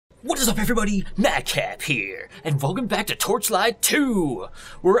What is up, everybody? Madcap here, and welcome back to Torchlight II.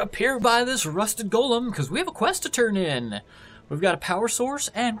 We're up here by this rusted golem because we have a quest to turn in. We've got a power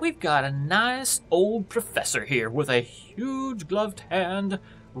source, and we've got a nice old professor here with a huge gloved hand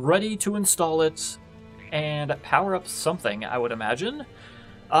ready to install it and power up something, I would imagine.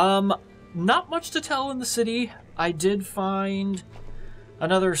 Not much to tell in the city. I did find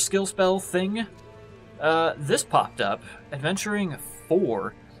another skill spell thing. This popped up, Adventuring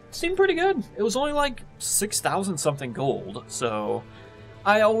 4. Seemed pretty good. It was only like 6,000 something gold, so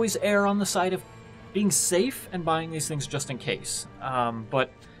I always err on the side of being safe and buying these things just in case.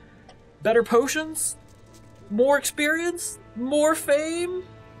 But better potions, more experience, more fame,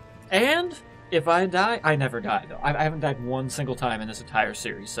 and if I die, I never die though. I haven't died one single time in this entire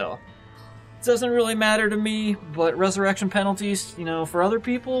series, so it doesn't really matter to me. But resurrection penalties, you know, for other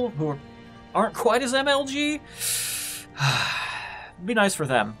people who aren't quite as MLG, be nice for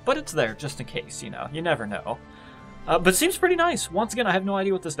them, but it's there just in case, you know. You never know. But it seems pretty nice. Once again, I have no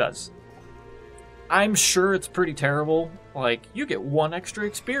idea what this does. I'm sure it's pretty terrible. Like, you get 1 extra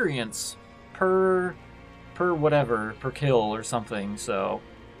experience per whatever, per kill or something, so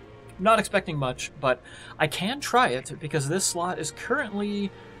not expecting much, but I can try it because this slot is currently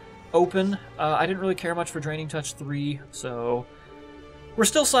open. I didn't really care much for Draining Touch 3, so we're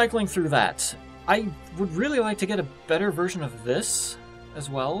still cycling through that. I would really like to get a better version of this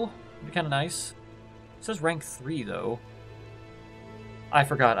as well. It'd be kind of nice. It says rank 3, though. I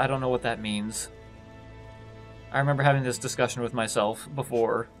forgot. I don't know what that means. I remember having this discussion with myself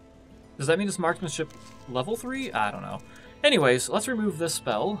before. Does that mean it's marksmanship level 3? I don't know. Anyways, let's remove this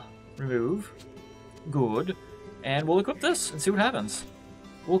spell. Remove. Good. And we'll equip this and see what happens.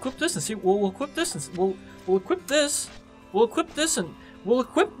 We'll equip this and see. We'll equip this and we'll equip this. We'll equip this and we'll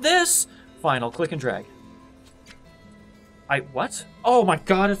equip this. Fine, I'll click and drag. What? Oh my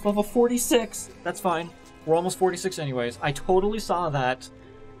god, it's level 46! That's fine. We're almost 46 anyways. I totally saw that.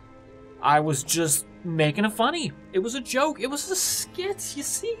 I was just making a funny. It was a joke. It was a skit. You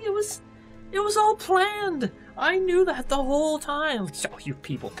see, it was all planned. I knew that the whole time. Oh, you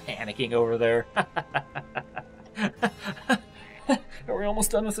people panicking over there. Are we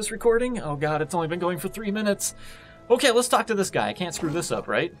almost done with this recording? Oh god, it's only been going for 3 minutes. Okay, let's talk to this guy. I can't screw this up,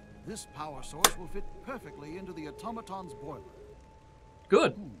 right? This power source will fit perfectly into the automaton's boiler.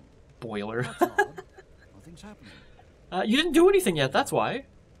 Good. Boiler. That's odd. Nothing's happening. You didn't do anything yet, that's why.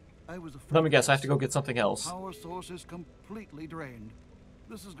 I was afraid. Let me guess, I have to go get something else. The power source is completely drained.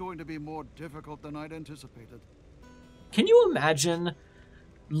 This is going to be more difficult than I'd anticipated. Can you imagine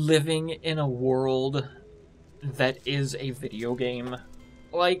living in a world that is a video game?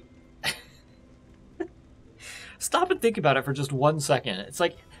 Like, stop and think about it for just 1 second. It's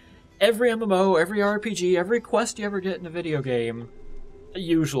like every MMO, every RPG, every quest you ever get in a video game,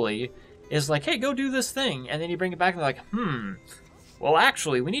 usually, is like, hey, go do this thing. And then you bring it back and they're like, well,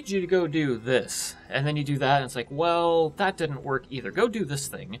 actually, we need you to go do this. And then you do that, and it's like, well, that didn't work either. Go do this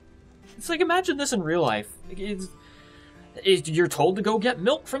thing. It's like, imagine this in real life. You're told to go get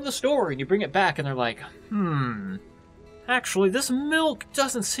milk from the store, and you bring it back, and they're like, actually, this milk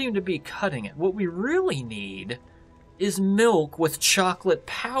doesn't seem to be cutting it. What we really need is milk with chocolate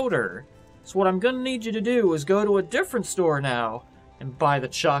powder. So what I'm going to need you to do is go to a different store now and buy the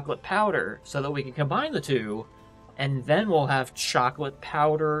chocolate powder so that we can combine the two, and then we'll have chocolate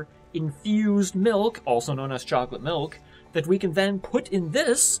powder infused milk, also known as chocolate milk, that we can then put in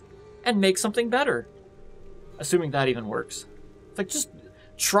this and make something better. Assuming that even works. It's like, just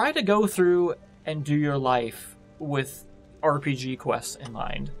try to go through and do your life with RPG quests in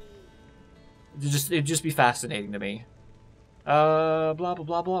mind. It'd just be fascinating to me. Blah, blah,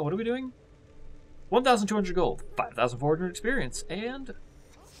 blah, blah. What are we doing? 1,200 gold, 5,400 experience, and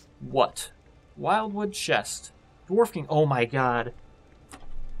what? Wildwood chest. Dwarf King. Oh my god.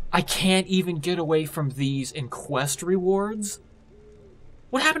 I can't even get away from these in quest rewards.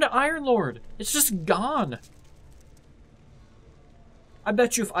 What happened to Iron Lord? It's just gone. I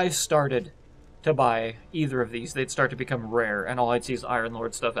bet you if I started to buy either of these, they'd start to become rare, and all I'd see is Iron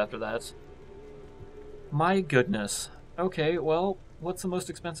Lord stuff after that. My goodness. Okay, well, what's the most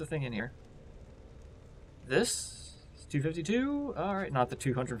expensive thing in here? This? It's 252? Alright, not the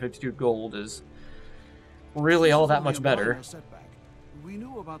 252 gold is really all that much better. We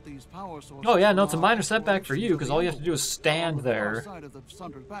knew about these power sources. Oh yeah, no, it's a minor setback for you, because all you have to do is stand there. Side of the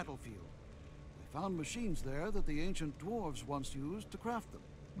sundered battlefield. They found machines there that the ancient dwarves once used to craft them.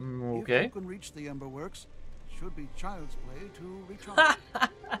 Okay. If you can reach the Emberworks, it should be child's play to recharge.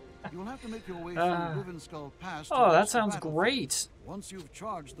 You'll have to make your way through Rivenskull Pass. Oh, that sounds great. Once you've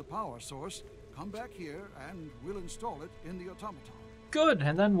charged the power source, come back here and we'll install it in the automaton. Good,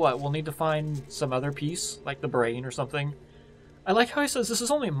 and then what? We'll need to find some other piece, like the brain or something. I like how he says this is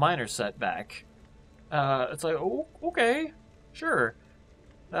only a minor setback. It's like, oh, okay, sure.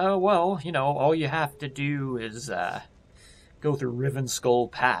 Well, you know, all you have to do is, go through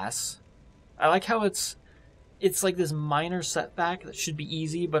Rivenskull Pass. I like how it's like this minor setback that should be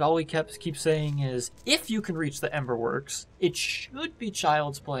easy, but all he keeps saying is, if you can reach the Emberworks, it should be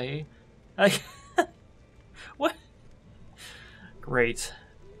child's play. Like, what? Great.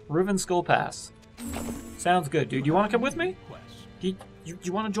 Rivenskull Pass. Sounds good, dude. You want to come with me? You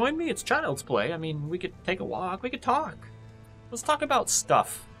want to join me? It's child's play. I mean, we could take a walk. We could talk. Let's talk about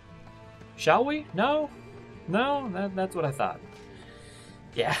stuff. Shall we? No? No? That's what I thought.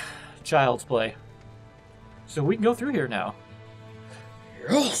 Yeah, child's play. So we can go through here now.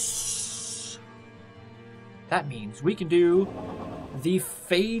 Yes! That means we can do the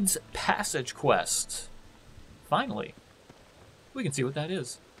Fades Passage quest. Finally. We can see what that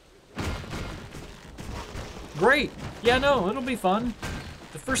is. Great! Yeah, no, it'll be fun.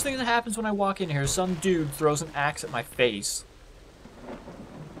 The first thing that happens when I walk in here is some dude throws an axe at my face.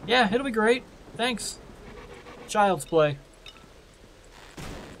 Yeah, it'll be great. Thanks. Child's play.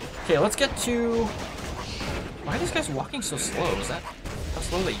 Okay, let's get to... Why are these guys walking so slow? Is that how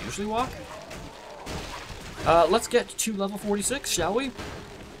slow they usually walk? Let's get to level 46, shall we?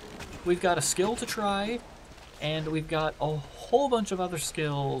 We've got a skill to try, and we've got a whole bunch of other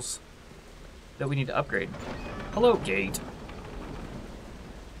skills that we need to upgrade. Hello, gate.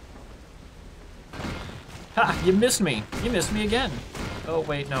 Ha! You missed me! You missed me again! Oh,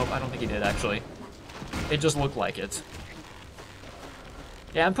 wait, no, I don't think he did, actually. It just looked like it.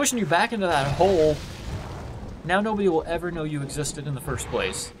 Yeah, I'm pushing you back into that hole. Now nobody will ever know you existed in the first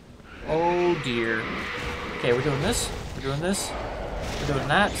place. Oh, dear. Okay, we're doing this, we're doing this, we're doing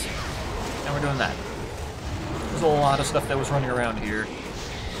that, and we're doing that. There's a lot of stuff that was running around here.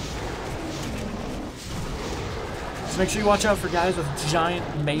 Just make sure you watch out for guys with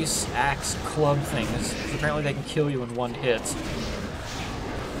giant mace, axe, club things, because apparently they can kill you in one hit.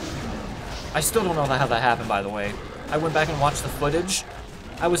 I still don't know how that happened, by the way. I went back and watched the footage.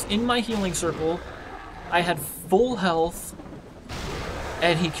 I was in my healing circle, I had full health,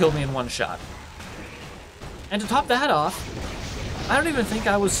 and he killed me in one shot. And to top that off, I don't even think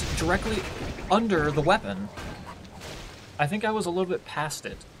I was directly under the weapon. I think I was a little bit past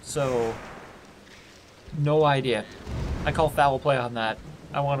it, so no idea. I call foul play on that.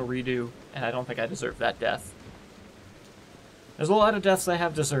 I want to redo, and I don't think I deserve that death. There's a lot of deaths I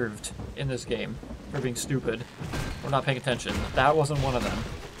have deserved in this game for being stupid or not paying attention. That wasn't one of them.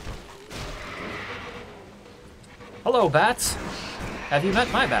 Hello, bats. Have you met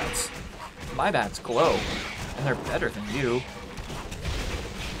my bats? My bats glow, and they're better than you.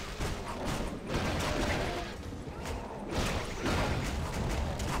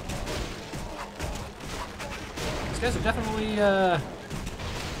 These guys are definitely,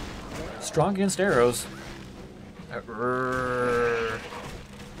 strong against arrows.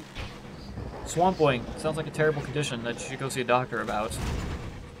 Swamp Wing. Sounds like a terrible condition that you should go see a doctor about.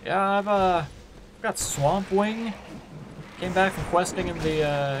 Yeah, I've got Swamp Wing. Came back from questing in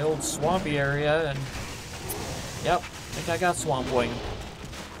the old swampy area, and yep, I think I got Swamp Wing.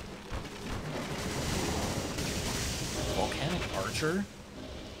 Volcanic Archer?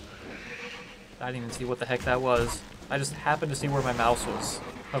 I didn't even see what the heck that was. I just happened to see where my mouse was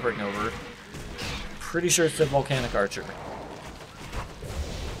hovering over. Pretty sure it said Volcanic Archer.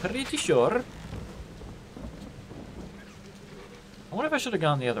 Pretty sure. I wonder if I should have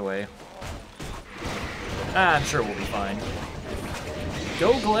gone the other way. I'm sure we'll be fine.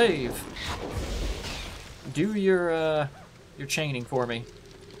 Go Glaive! Do your chaining for me.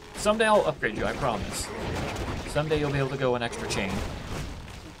 Someday I'll upgrade you, I promise. Someday you'll be able to go an extra chain.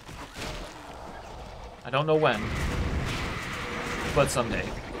 I don't know when, but someday.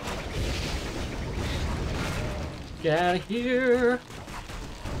 Get out of here!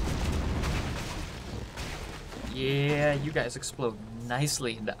 Yeah, you guys explode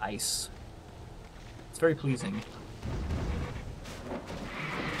nicely into ice. It's very pleasing.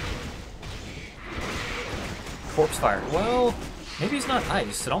 Corpse fire. Well, maybe it's not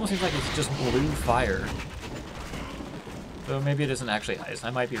ice. It almost seems like it's just blue fire. So maybe it isn't actually ice.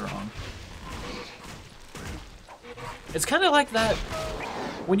 I might be wrong. It's kind of like that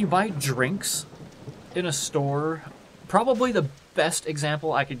when you buy drinks in a store. Probably the best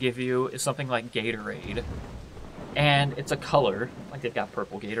example I could give you is something like Gatorade. And it's a color, like they've got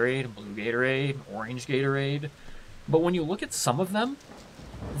purple Gatorade, and blue Gatorade, orange Gatorade. But when you look at some of them,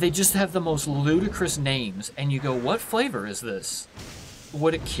 they just have the most ludicrous names, and you go, what flavor is this?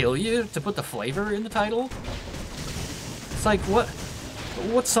 Would it kill you to put the flavor in the title? It's like, what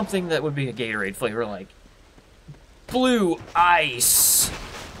what's something that would be a Gatorade flavor, like blue ice,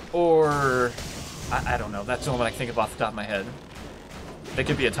 or I don't know. That's the only one I can think of off the top of my head. That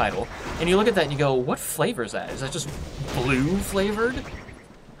could be a title. And you look at that and you go, what flavor is that? Is that just blue flavored?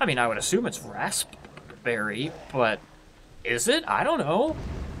 I mean, I would assume it's raspberry, but is it? I don't know.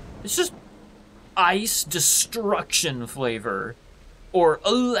 It's just ice destruction flavor. Or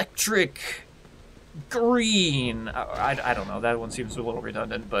electric green. I don't know. That one seems a little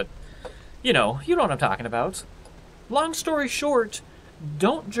redundant, but you know what I'm talking about. Long story short,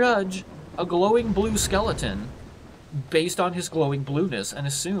 don't judge a glowing blue skeleton based on his glowing blueness and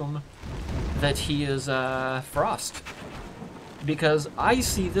assume that he is Frost. Because I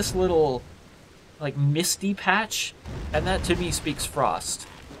see this little, like, misty patch, and that to me speaks Frost.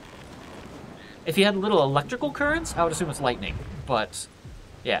 If he had little electrical currents, I would assume it's lightning. But,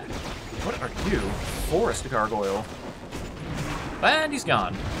 yeah. What are you? Forest gargoyle. And he's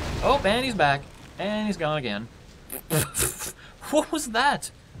gone. Oh, and he's back. And he's gone again. What was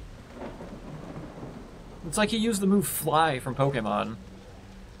that? It's like he used the move Fly from Pokemon.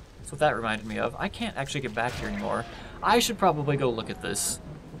 That's what that reminded me of. I can't actually get back here anymore. I should probably go look at this.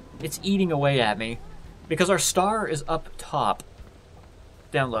 It's eating away at me. Because our star is up top.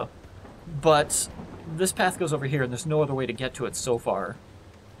 Down low. But this path goes over here and there's no other way to get to it so far.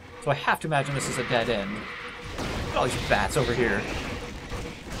 So I have to imagine this is a dead end. Look at all these bats over here.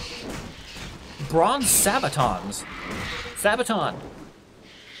 Bronze Sabatons. Sabaton.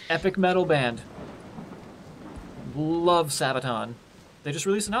 Epic metal band. Love Sabaton. They just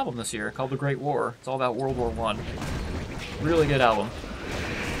released an album this year called The Great War. It's all about World War I. Really good album.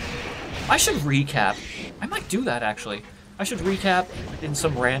 I should recap. I might do that, actually. I should recap in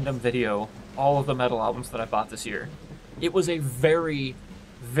some random video all of the metal albums that I bought this year. It was a very,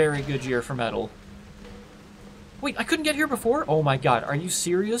 very good year for metal. Wait, I couldn't get here before? Oh my god, are you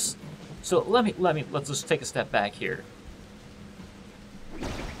serious? So let's just take a step back here.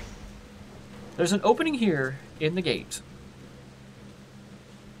 There's an opening here in the gate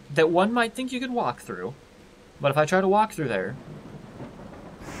that one might think you could walk through, but if I try to walk through there,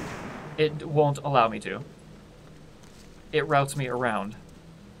 it won't allow me to. It routes me around.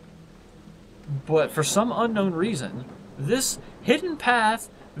 But for some unknown reason, this hidden path,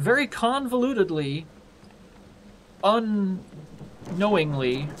 very convolutedly,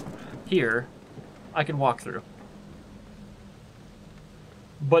 unknowingly, here, I can walk through.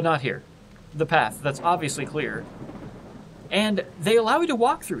 But not here. The path, that's obviously clear. And they allow you to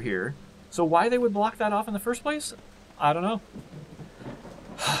walk through here, so why they would block that off in the first place? I don't know.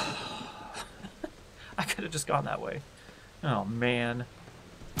 I could have just gone that way. Oh, man.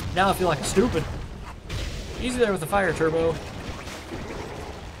 Now I feel like I'm stupid. Easy there with the fire turbo.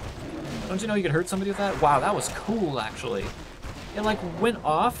 Don't you know you could hurt somebody with that? Wow, that was cool, actually. It, like, went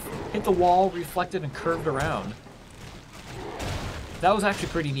off, hit the wall, reflected, and curved around. That was actually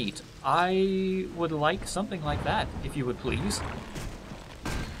pretty neat. I would like something like that, if you would please.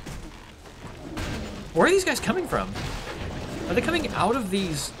 Where are these guys coming from? Are they coming out of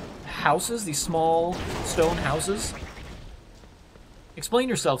these houses, these small stone houses? Explain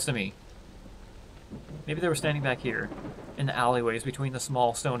yourselves to me. Maybe they were standing back here, in the alleyways between the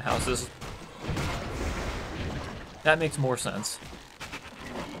small stone houses. That makes more sense.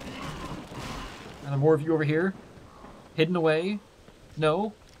 Are there more of you over here? Hidden away?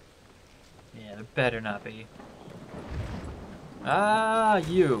 No? Yeah, there better not be. Ah,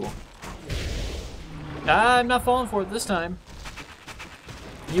 you. I'm not falling for it this time.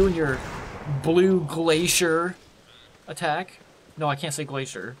 You and your blue glacier attack. No, I can't say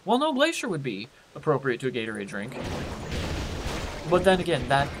glacier. Well, no, glacier would be appropriate to a Gatorade drink. But then again,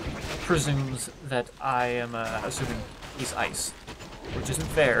 that presumes that I am assuming he's ice, which isn't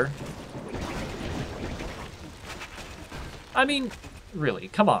fair. I mean, really,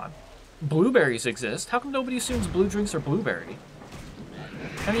 come on. Blueberries exist. How come nobody assumes blue drinks are blueberry?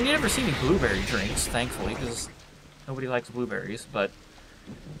 I mean, you never see any blueberry drinks, thankfully, because nobody likes blueberries, but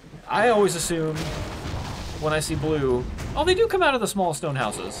I always assume when I see blue, oh, they do come out of the small stone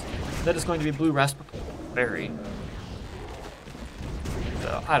houses, that it's going to be blue raspberry.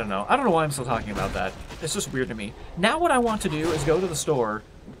 So, I don't know. I don't know why I'm still talking about that. It's just weird to me. Now what I want to do is go to the store,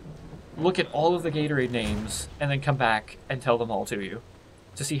 look at all of the Gatorade names, and then come back and tell them all to you,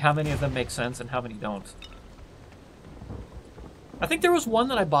 to see how many of them make sense and how many don't. I think there was one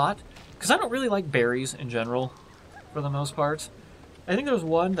that I bought, because I don't really like berries in general, for the most part. I think there was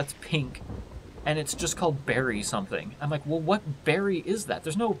one that's pink, and it's just called berry something. I'm like, well, what berry is that?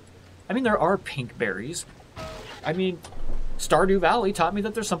 There's no... I mean, there are pink berries. I mean, Stardew Valley taught me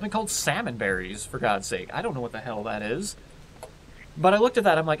that there's something called salmon berries, for God's sake. I don't know what the hell that is. But I looked at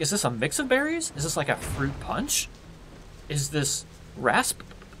that, I'm like, is this a mix of berries? Is this like a fruit punch? Is this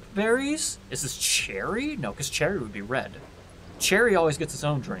raspberries? Is this cherry? No, because cherry would be red. Cherry always gets its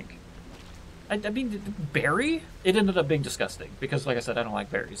own drink. I mean, berry? It ended up being disgusting, because like I said, I don't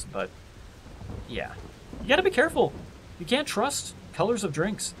like berries, but yeah. You gotta be careful. You can't trust colors of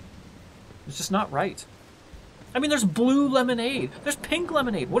drinks. It's just not right. I mean, there's blue lemonade. There's pink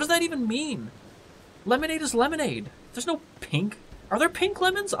lemonade. What does that even mean? Lemonade is lemonade. There's no pink. Are there pink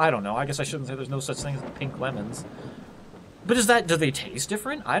lemons? I don't know. I guess I shouldn't say there's no such thing as pink lemons. But do they taste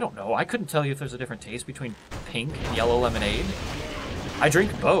different? I don't know. I couldn't tell you if there's a different taste between pink and yellow lemonade. I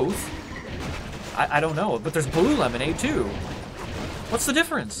drink both. I don't know. But there's blue lemonade, too. What's the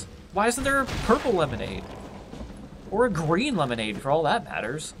difference? Why isn't there a purple lemonade? Or a green lemonade, for all that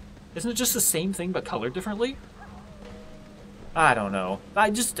matters? Isn't it just the same thing but colored differently? I don't know.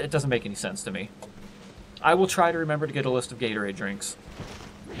 It doesn't make any sense to me. I will try to remember to get a list of Gatorade drinks.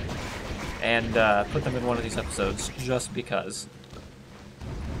 And put them in one of these episodes, just because.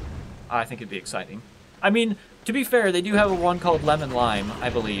 I think it'd be exciting. I mean, to be fair, they do have one called Lemon Lime, I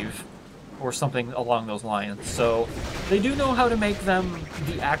believe. Or something along those lines. So, they do know how to make them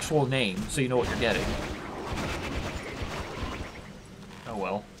the actual name, so you know what you're getting. Oh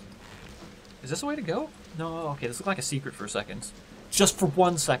well. Is this the way to go? No, okay, this looked like a secret for a second. Just for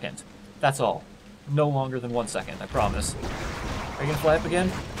 1 second. That's all. No longer than 1 second, I promise. Are you gonna fly up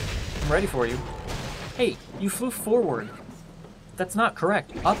again? I'm ready for you. Hey, you flew forward. That's not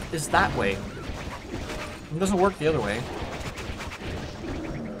correct. Up is that way. It doesn't work the other way.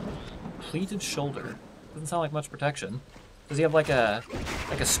 Pleated shoulder. Doesn't sound like much protection. Does he have like a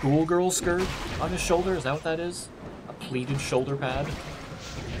schoolgirl skirt on his shoulder? Is that what that is? A pleated shoulder pad?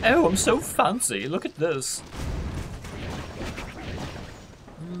 Oh, I'm so fancy. Look at this.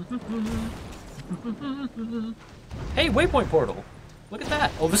 Hey, waypoint portal. Look at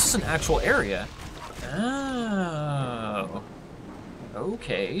that. Oh, this is an actual area. Oh.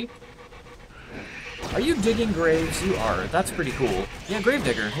 Okay. Are you digging graves? You are. That's pretty cool. Yeah,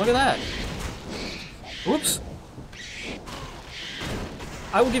 Gravedigger. Look at that. Whoops.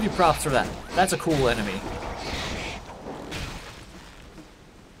 I will give you props for that. That's a cool enemy.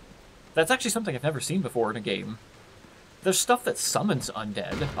 That's actually something I've never seen before in a game. There's stuff that summons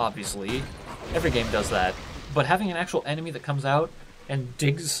undead, obviously. Every game does that. But having an actual enemy that comes out and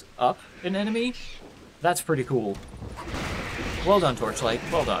digs up an enemy, that's pretty cool. Well done, Torchlight.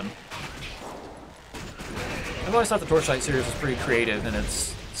 Well done. I've always thought the Torchlight series was pretty creative in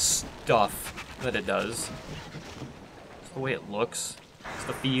its stuff that it does. It's the way it looks. It's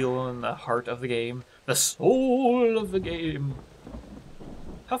the feel and the heart of the game. The soul of the game.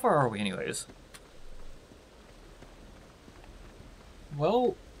 How far are we, anyways?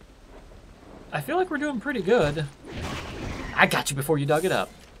 Well, I feel like we're doing pretty good. I got you before you dug it up.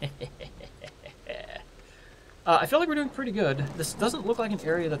 I feel like we're doing pretty good. This doesn't look like an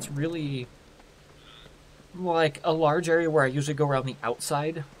area that's really like a large area where I usually go around the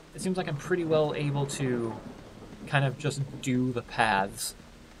outside. It seems like I'm pretty well able to kind of just do the paths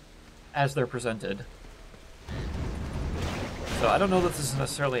as they're presented. So I don't know that this is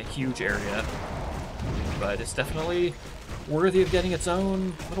necessarily a huge area, but it's definitely worthy of getting its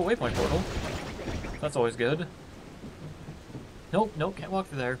own little waypoint portal. That's always good. Nope, nope, can't walk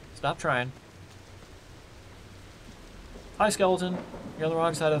through there. Stop trying. Hi, skeleton. You're on the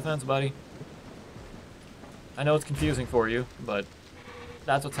wrong side of the fence, buddy. I know it's confusing for you, but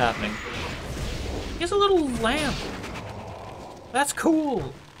that's what's happening. He has a little lamp. That's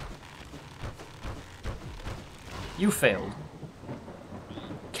cool. You failed.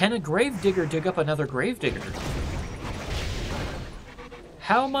 Can a gravedigger dig up another gravedigger?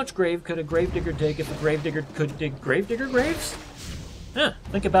 How much grave could a gravedigger dig if a gravedigger could dig gravedigger graves? Huh,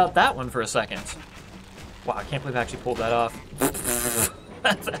 think about that one for a second. Wow, I can't believe I actually pulled that off.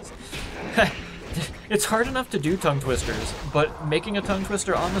 It's hard enough to do tongue twisters, but making a tongue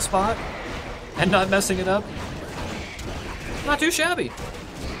twister on the spot and not messing it up, not too shabby.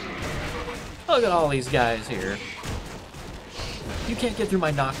 Look at all these guys here. You can't get through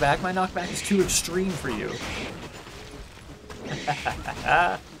my knockback. My knockback is too extreme for you.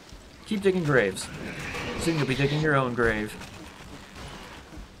 Keep digging graves. Soon you'll be digging your own grave.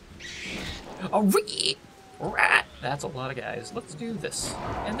 Oh, rat! That's a lot of guys. Let's do this.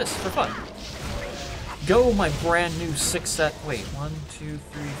 And this for fun. Go, my brand new 6-set. Wait, 1, 2,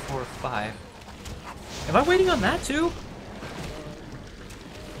 3, 4, 5. Am I waiting on that too?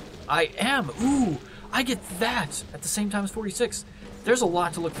 I am. Ooh, I get that at the same time as 46. There's a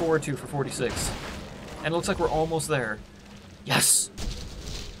lot to look forward to for 46. And it looks like we're almost there. Yes!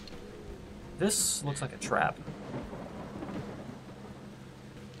 This looks like a trap.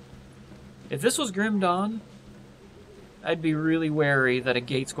 If this was Grim Dawn, I'd be really wary that a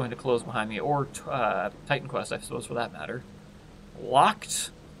gate's going to close behind me, or Titan Quest, I suppose, for that matter.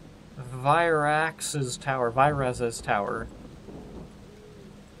 Locked. Virex's tower.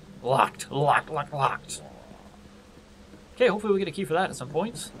 Locked. Locked. Okay, hopefully we get a key for that at some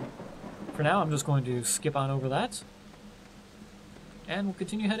point. For now, I'm just going to skip on over that. And we'll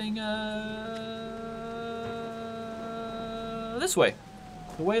continue heading this way.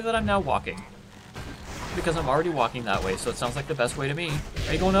 The way that I'm now walking. Because I'm already walking that way, so it sounds like the best way to me.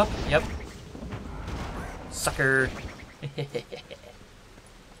 Are you going up? Yep. Sucker.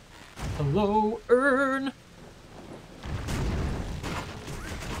 Hello, Ern.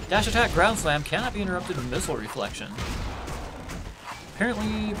 Dash attack, ground slam cannot be interrupted with missile reflection.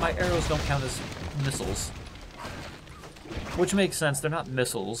 Apparently, my arrows don't count as missiles. Which makes sense, they're not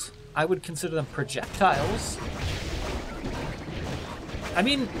missiles. I would consider them projectiles. I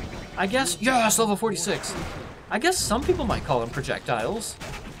mean, I guess, yes, level 46. I guess some people might call them projectiles.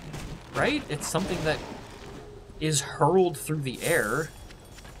 Right? It's something that is hurled through the air.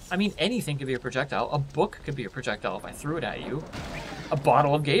 I mean, anything could be a projectile. A book could be a projectile if I threw it at you. A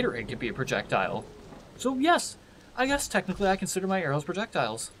bottle of Gatorade could be a projectile. So yes, I guess technically I consider my arrows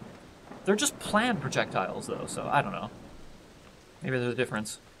projectiles. They're just planned projectiles though, so I don't know. Maybe there's a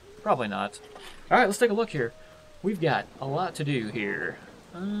difference. Probably not. Alright, let's take a look here. We've got a lot to do here.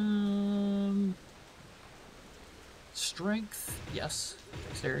 Strength, yes.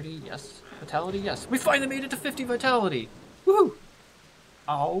 Dexterity, yes. Vitality, yes. We finally made it to 50 vitality! Woohoo!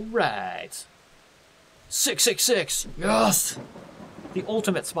 Alright. 666! Yes! The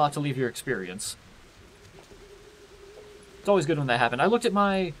ultimate spot to leave your experience. It's always good when that happens. I looked at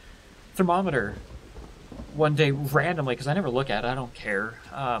my thermometer one day randomly, because I never look at it, I don't care.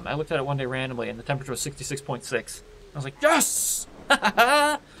 I looked at it one day randomly, and the temperature was 66.6. I was like, yes!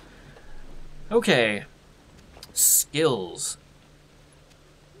 Okay. Skills.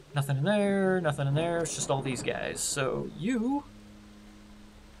 Nothing in there, nothing in there, it's just all these guys. So, you...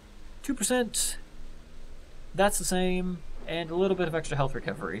 2%, that's the same, and a little bit of extra health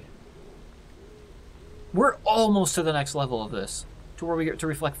recovery. We're almost to the next level of this, to where we get to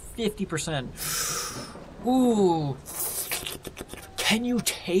reflect 50%. Ooh, can you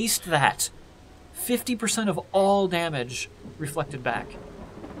taste that? 50% of all damage reflected back.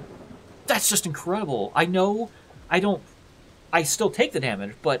 That's just incredible. I know I still take the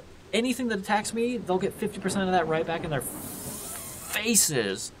damage, but anything that attacks me, they'll get 50% of that right back in their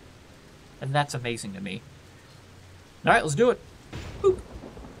faces. And that's amazing to me. Alright, let's do it. Boop.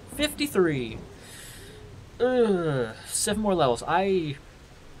 53. 7 more levels. I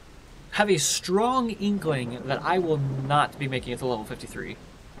have a strong inkling that I will not be making it to level 53.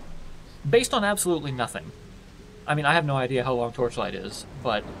 Based on absolutely nothing. I mean, I have no idea how long Torchlight is,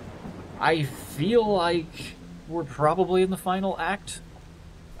 but I feel like we're probably in the final act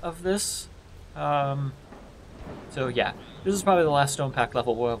of this. So yeah, this is probably the last Stone Pack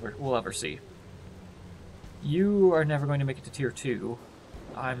level we'll ever see. You are never going to make it to Tier 2,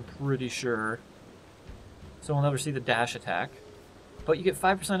 I'm pretty sure. So we'll never see the dash attack. But you get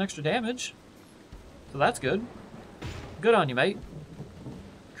 5% extra damage, so that's good. Good on you, mate.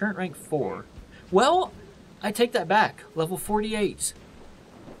 Current rank 4. Well, I take that back. Level 48.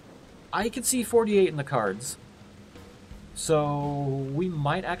 I could see 48 in the cards. So we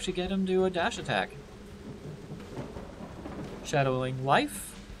might actually get him to a dash attack. Shadowing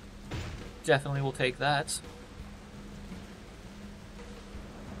Life. Definitely will take that.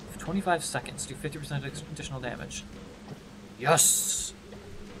 25 seconds, do 50% additional damage. Yes!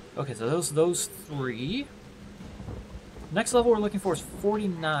 Okay, so those 3. Next level we're looking for is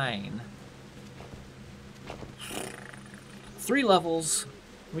 49. 3 levels.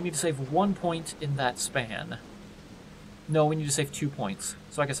 We need to save 1 point in that span. No, we need to save 2 points.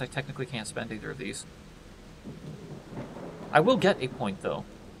 So I guess I technically can't spend either of these. I will get a point, though.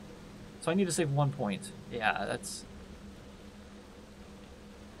 So I need to save 1 point. Yeah, that's...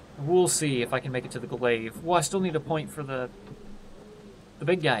 We'll see if I can make it to the glaive. Well, I still need a point for the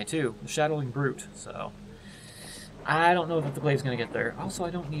big guy, too. The Shadowing Brute, so... I don't know that the glaive's going to get there. Also,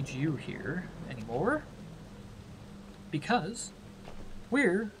 I don't need you here anymore. Because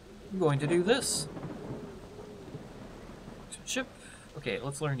we're going to do this. Ship. Okay,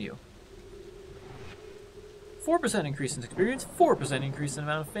 let's learn you. 4% increase in experience, 4% increase in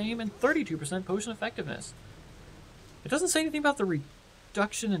amount of fame, and 32% potion effectiveness. It doesn't say anything about the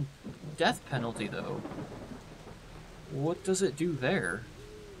reduction in death penalty, though. What does it do there?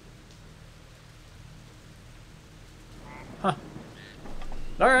 Huh.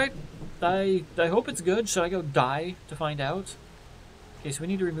 Alright. I hope it's good. Should I go die to find out? Okay, so we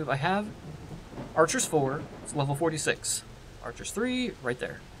need to remove... I have Archers 4. It's level 46. Archers 3, right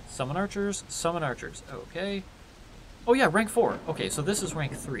there. Summon Archers, summon Archers. Okay. Oh yeah, rank 4. Okay, so this is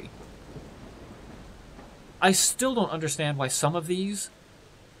rank 3. I still don't understand why some of these...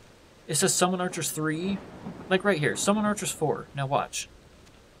 It says Summon Archers 3. Like right here, Summon Archers 4. Now watch.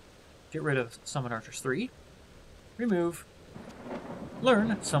 Get rid of Summon Archers 3. Remove.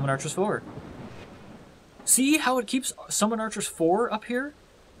 Learn Summon Archers 4. See how it keeps Summon Archers 4 up here?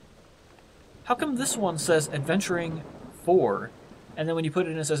 How come this one says Adventuring 4, and then when you put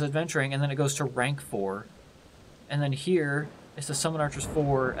it in it says Adventuring, and then it goes to rank 4, and then here it says Summon Archers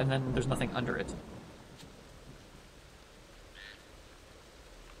 4, and then there's nothing under it?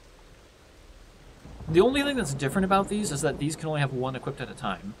 The only thing that's different about these is that these can only have one equipped at a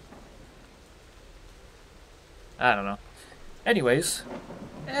time. I don't know. Anyways.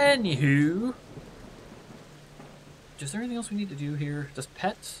 Anywho. Is there anything else we need to do here? Does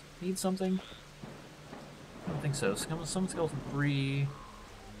Pet need something? I don't think so. Summon Skeleton 3.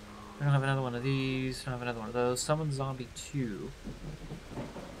 I don't have another one of these. I don't have another one of those. Summon Zombie 2.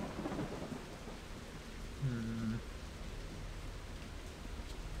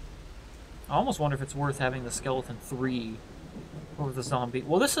 I almost wonder if it's worth having the Skeleton 3 over the Zombie.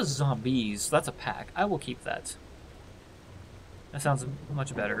 Well, this is Zombies. That's a pack. I will keep that. That sounds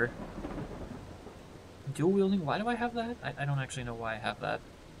much better. Dual wielding? Why do I have that? I don't actually know why I have that.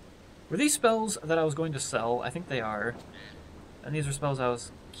 Were these spells that I was going to sell? I think they are. And these are spells I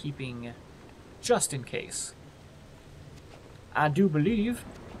was keeping just in case. I do believe.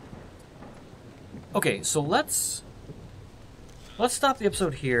 Okay, so let's stop the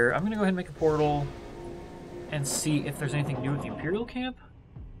episode here. I'm going to go ahead and make a portal and see if there's anything new at the Imperial camp.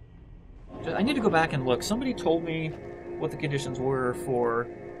 I need to go back and look. Somebody told me what the conditions were for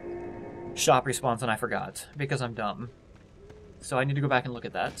shop respawns, and I forgot because I'm dumb. So I need to go back and look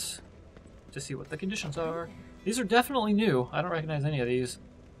at that to see what the conditions are. These are definitely new. I don't recognize any of these.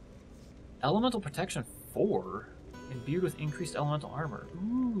 Elemental Protection 4. Imbued with increased elemental armor.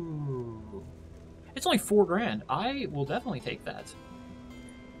 Ooh. It's only 4 grand. I will definitely take that.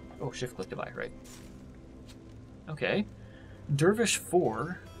 Oh, shift click to buy, right. Okay. Dervish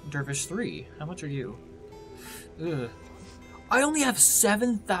 4. Dervish 3. How much are you? Ugh. I only have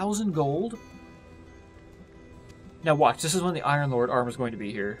 7,000 gold? Now watch, this is when the Iron Lord armor is going to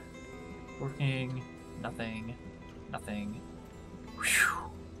be here. Working. Nothing. Nothing.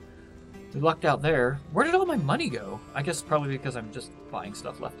 Whew. We lucked out there. Where did all my money go? I guess probably because I'm just buying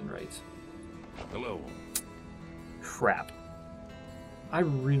stuff left and right. Hello. Crap. I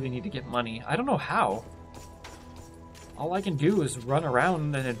really need to get money. I don't know how. All I can do is run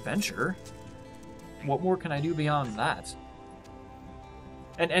around and adventure. What more can I do beyond that?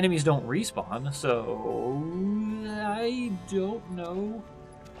 And enemies don't respawn, so I don't know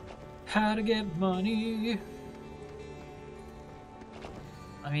how to get money.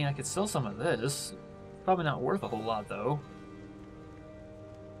 I mean, I could sell some of this. Probably not worth a whole lot, though.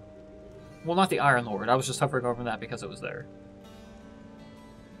 Well, not the Iron Lord. I was just hovering over that because it was there.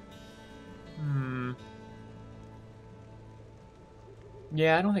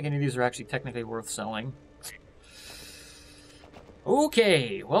 Yeah, I don't think any of these are actually technically worth selling.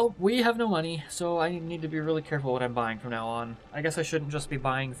 Okay, well, we have no money, so I need to be really careful what I'm buying from now on. I guess I shouldn't just be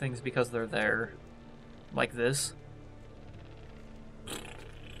buying things because they're there. Like this.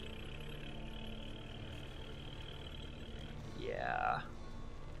 Yeah.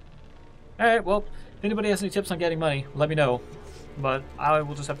 Alright, well, if anybody has any tips on getting money, let me know. But I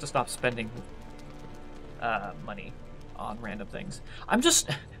will just have to stop spending money on random things.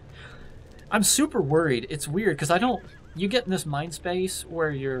 I'm super worried. It's weird, because you get in this mind space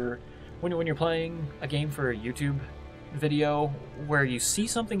where when you're playing a game for a YouTube video, where you see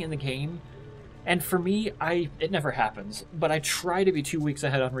something in the game, and for me, it never happens, but I try to be 2 weeks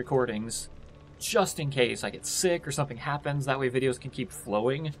ahead on recordings, just in case I get sick or something happens. That way videos can keep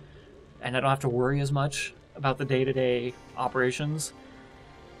flowing, and I don't have to worry as much about the day-to-day operations.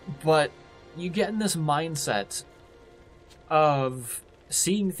 But you get in this mindset of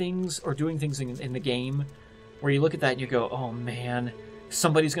seeing things or doing things in the game where you look at that and you go, oh man,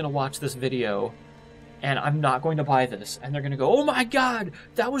 somebody's going to watch this video and I'm not going to buy this. And they're going to go, oh my god,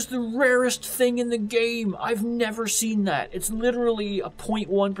 that was the rarest thing in the game. I've never seen that. It's literally a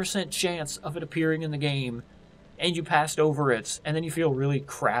 0.1% chance of it appearing in the game. And you passed over it. And then you feel really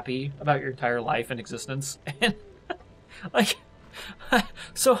crappy about your entire life and existence. And like,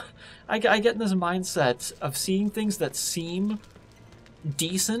 so I get in this mindset of seeing things that seem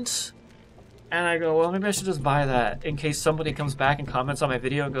decent, and I go, well, maybe I should just buy that in case somebody comes back and comments on my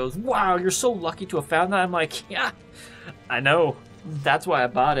video and goes, wow, you're so lucky to have found that. I'm like, yeah, I know. That's why I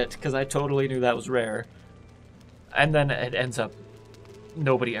bought it, because I totally knew that was rare. And then it ends up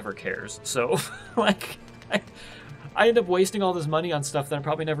nobody ever cares. So, like, I end up wasting all this money on stuff that I'm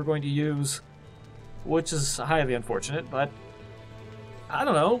probably never going to use, which is highly unfortunate, but I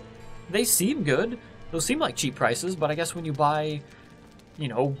don't know. They seem good. Those seem like cheap prices, but I guess when you buy, you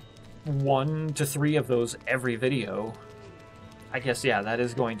know, 1 to 3 of those every video, I guess, yeah, that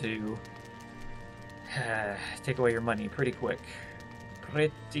is going to take away your money pretty quick.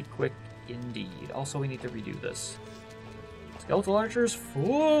 Pretty quick indeed. Also, we need to redo this. Skeletal Archers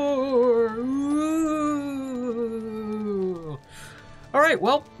 4! Ooh. Alright,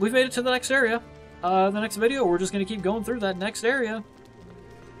 well, we've made it to the next area. The next video, we're just going to keep going through that next area.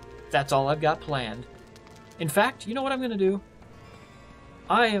 That's all I've got planned. In fact, you know what I'm going to do?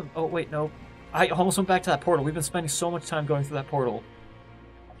 Oh, wait, no. I almost went back to that portal. We've been spending so much time going through that portal.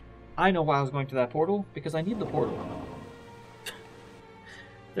 I know why I was going to that portal, because I need the portal.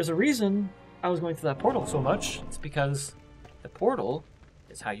 There's a reason I was going through that portal so much. It's because the portal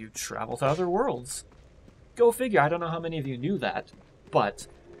is how you travel to other worlds. Go figure. I don't know how many of you knew that, but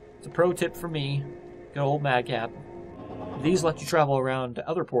it's a pro tip for me. Good old Madcap. These let you travel around to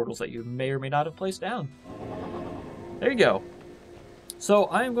other portals that you may or may not have placed down. There you go. So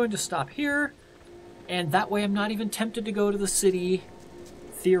I am going to stop here, and that way I'm not even tempted to go to the city,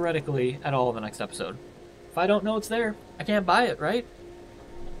 theoretically, at all in the next episode. If I don't know it's there, I can't buy it, right?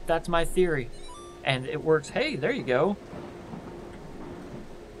 That's my theory. And it works. Hey, there you go.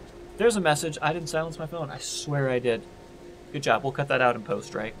 There's a message. I didn't silence my phone. I swear I did. Good job. We'll cut that out in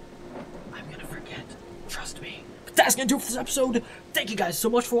post, right? I'm gonna forget. Trust me. But that's gonna do it for this episode. Thank you guys so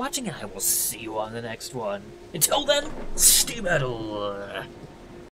much for watching, and I will see you on the next one. Until then, stay metal.